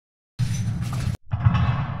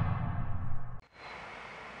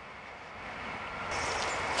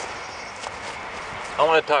I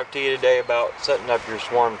want to talk to you today about setting up your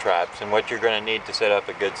swarm traps and what you're going to need to set up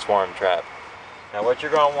a good swarm trap. Now what you're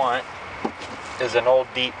going to want is an old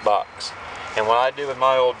deep box. And what I do with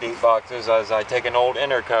my old deep boxes is I take an old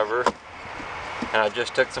inner cover and I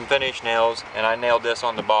just took some finish nails and I nailed this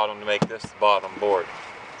on the bottom to make this the bottom board.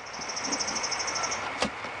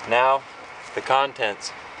 Now the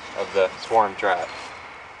contents of the swarm trap.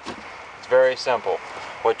 It's very simple.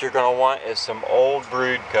 What you're going to want is some old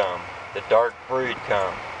brood comb, the dark brood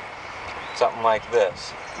comb, something like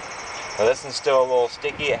this. Now this one's still a little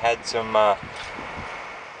sticky. It had some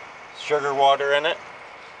sugar water in it.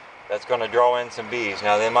 That's going to draw in some bees.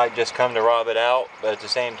 Now they might just come to rob it out, but at the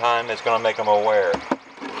same time it's going to make them aware.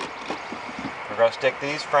 We're going to stick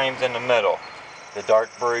these frames in the middle, the dark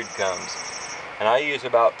brood combs. And I use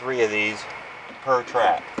about 3 of these per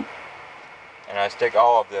trap. And I stick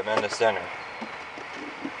all of them in the center.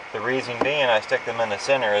 The reason being I stick them in the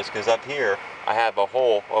center is because up here I have a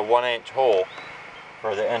hole, a 1-inch hole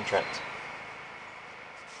for the entrance.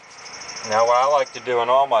 Now what I like to do in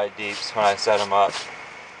all my deeps when I set them up,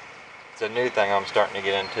 it's a new thing I'm starting to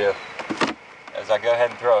get into, is I go ahead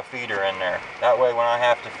and throw a feeder in there. That way when I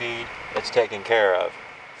have to feed, it's taken care of.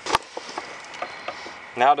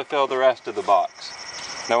 Now to fill the rest of the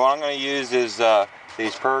box. Now what I'm going to use is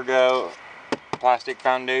these Pergo plastic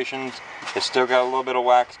foundations. It's still got a little bit of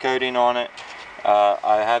wax coating on it.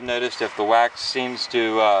 I have noticed if the wax seems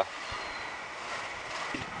to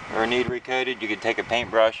or need recoated, you could take a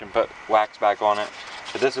paintbrush and put wax back on it.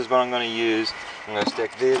 But this is what I'm going to use. I'm going to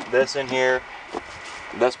stick this in here.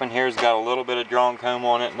 This one here's got a little bit of drawn comb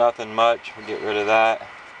on it, nothing much. We'll get rid of that.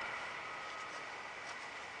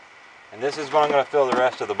 And this is what I'm going to fill the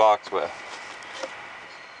rest of the box with.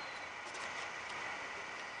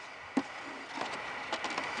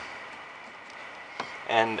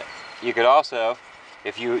 And you could also,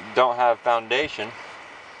 if you don't have foundation,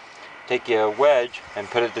 take you a wedge and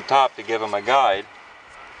put it at the top to give them a guide,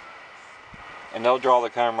 and they'll draw the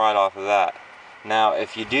comb right off of that. Now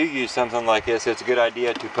if you do use something like this, it's a good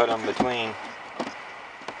idea to put them between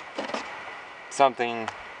something,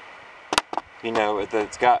 you know,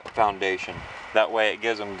 that's got foundation. That way it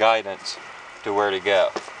gives them guidance to where to go.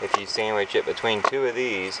 If you sandwich it between 2 of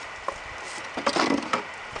these,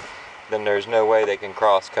 then there's no way they can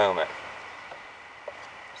cross comb it.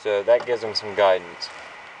 So that gives them some guidance.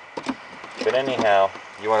 But anyhow,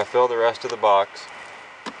 you want to fill the rest of the box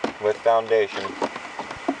with foundation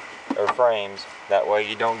or frames. That way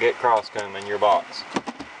you don't get cross comb in your box.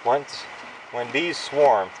 When bees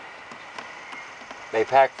swarm, they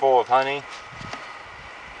pack full of honey.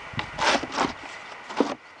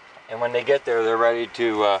 And when they get there, they're ready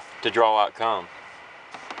to draw out comb.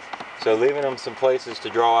 So leaving them some places to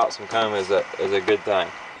draw out some comb is a good thing.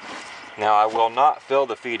 Now I will not fill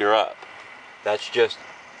the feeder up. That's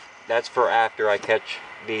for after I catch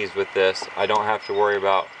bees with this. I don't have to worry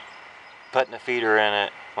about putting a feeder in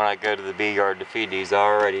it when I go to the bee yard to feed these. I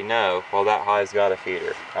already know, well, that hive's got a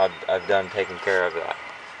feeder. I've done taking care of that.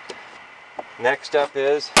 Next up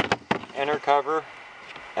is inner cover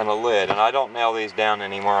and a lid. And I don't nail these down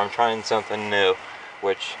anymore. I'm trying something new,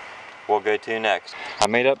 which we'll go to next. I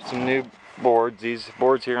made up some new boards. These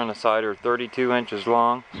boards here on the side are 32 inches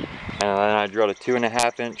long, and then I drilled a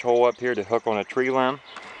 2.5-inch hole up here to hook on a tree limb,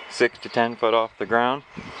 6 to 10 foot off the ground.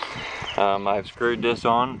 I've screwed this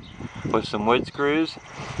on with some wood screws.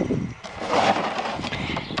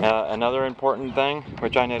 Another important thing,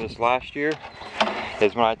 which I noticed last year,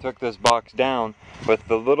 is when I took this box down, with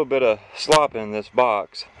the little bit of slop in this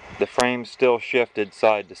box, the frame still shifted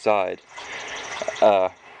side to side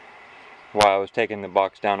while I was taking the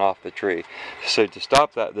box down off the tree. So to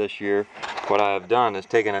stop that this year, what I have done is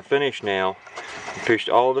taken a finish nail and pushed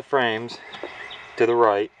all the frames to the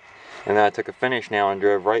right, and then I took a finish nail and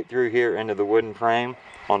drove right through here into the wooden frame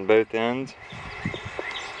on both ends.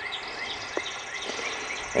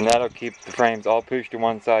 And that'll keep the frames all pushed to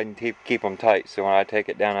one side and keep them tight, so when I take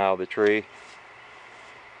it down out of the tree.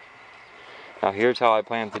 Now here's how I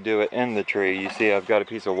plan to do it in the tree. You see I've got a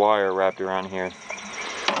piece of wire wrapped around here.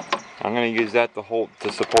 I'm going to use that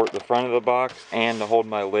to support the front of the box and to hold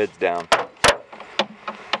my lids down.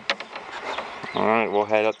 Alright, we'll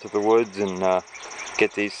head up to the woods and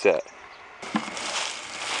get these set.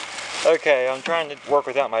 Okay, I'm trying to work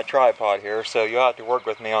without my tripod here, so you'll have to work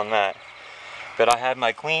with me on that. But I have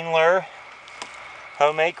my queen lure,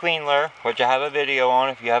 homemade queen lure, which I have a video on.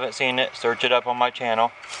 If you haven't seen it, search it up on my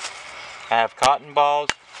channel. I have cotton balls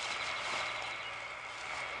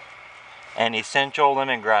and essential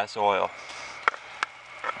lemongrass oil.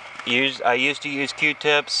 I used to use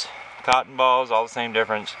Q-tips, cotton balls, all the same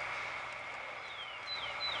difference.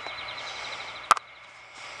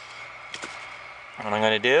 What I'm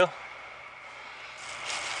going to do,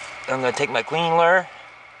 I'm going to take my clean lure,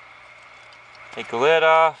 take the lid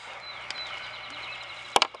off,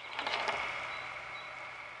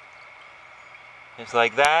 just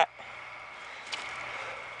like that.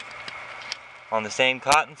 On the same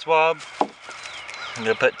cotton swab, I'm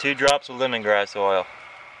going to put 2 drops of lemongrass oil.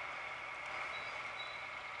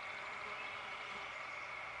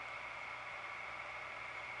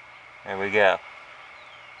 There we go.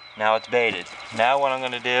 Now it's baited. Now what I'm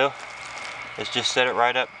going to do is just set it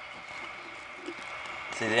right up.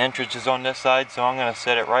 See, the entrance is on this side, so I'm going to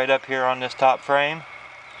set it right up here on this top frame.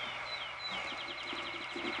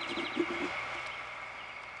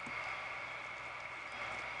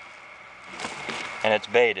 And it's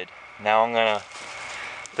baited. Now I'm going to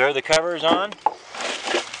throw the covers on.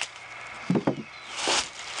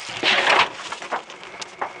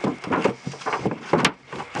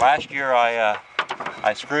 Last year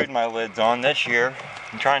I screwed my lids on. This year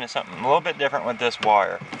I'm trying something a little bit different with this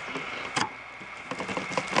wire,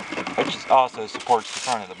 which also supports the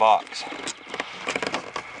front of the box.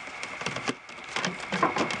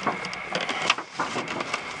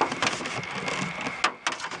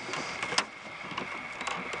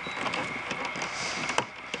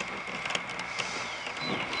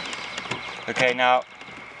 Okay, now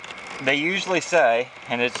they usually say,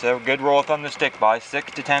 and it's a good rule of thumb to stick by,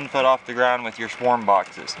 6 to 10 foot off the ground with your swarm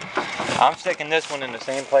boxes. I'm sticking this one in the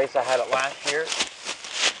same place I had it last year.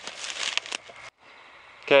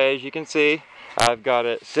 Okay, as you can see, I've got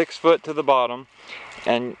it 6 foot to the bottom,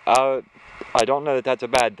 and I don't know that that's a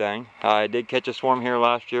bad thing. I did catch a swarm here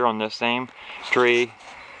last year on this same tree,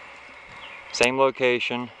 same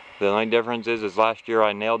location. The only difference is last year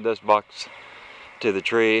I nailed this box to the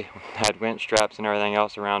tree, had winch straps and everything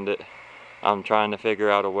else around it. I'm trying to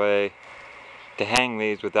figure out a way to hang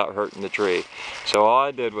these without hurting the tree. So all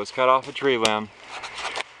I did was cut off a tree limb,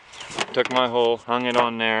 took my hole, hung it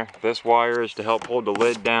on there. This wire is to help hold the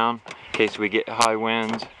lid down in case we get high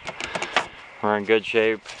winds. We're in good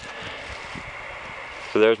shape.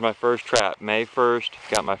 So there's my first trap. May 1st,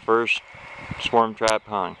 got my first swarm trap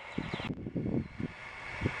hung.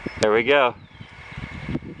 There we go.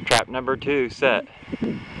 Trap number 2 set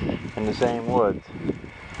in the same woods,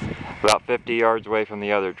 about 50 yards away from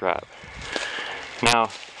the other trap. Now,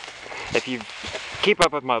 if you keep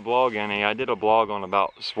up with my blog any, I did a blog on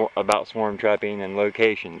about swarm trapping and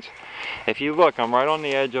locations. If you look, I'm right on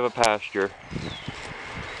the edge of a pasture.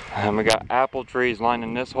 We got apple trees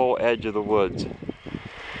lining this whole edge of the woods,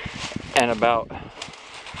 and about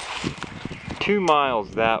 2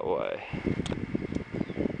 miles that way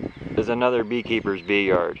is another beekeeper's bee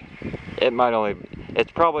yard.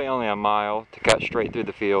 It's probably only a mile to cut straight through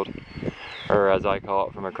the field, or as I call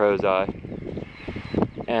it, from a crow's eye.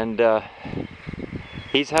 And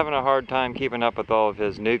he's having a hard time keeping up with all of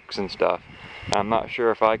his nukes and stuff. I'm not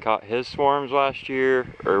sure if I caught his swarms last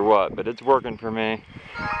year or what, but it's working for me,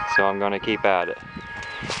 so I'm going to keep at it.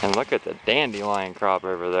 And look at the dandelion crop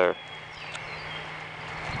over there.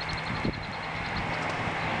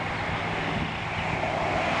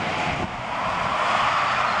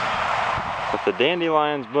 If the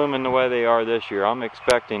dandelions blooming the way they are this year, I'm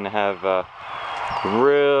expecting to have a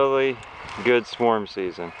really good swarm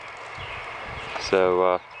season.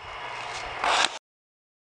 So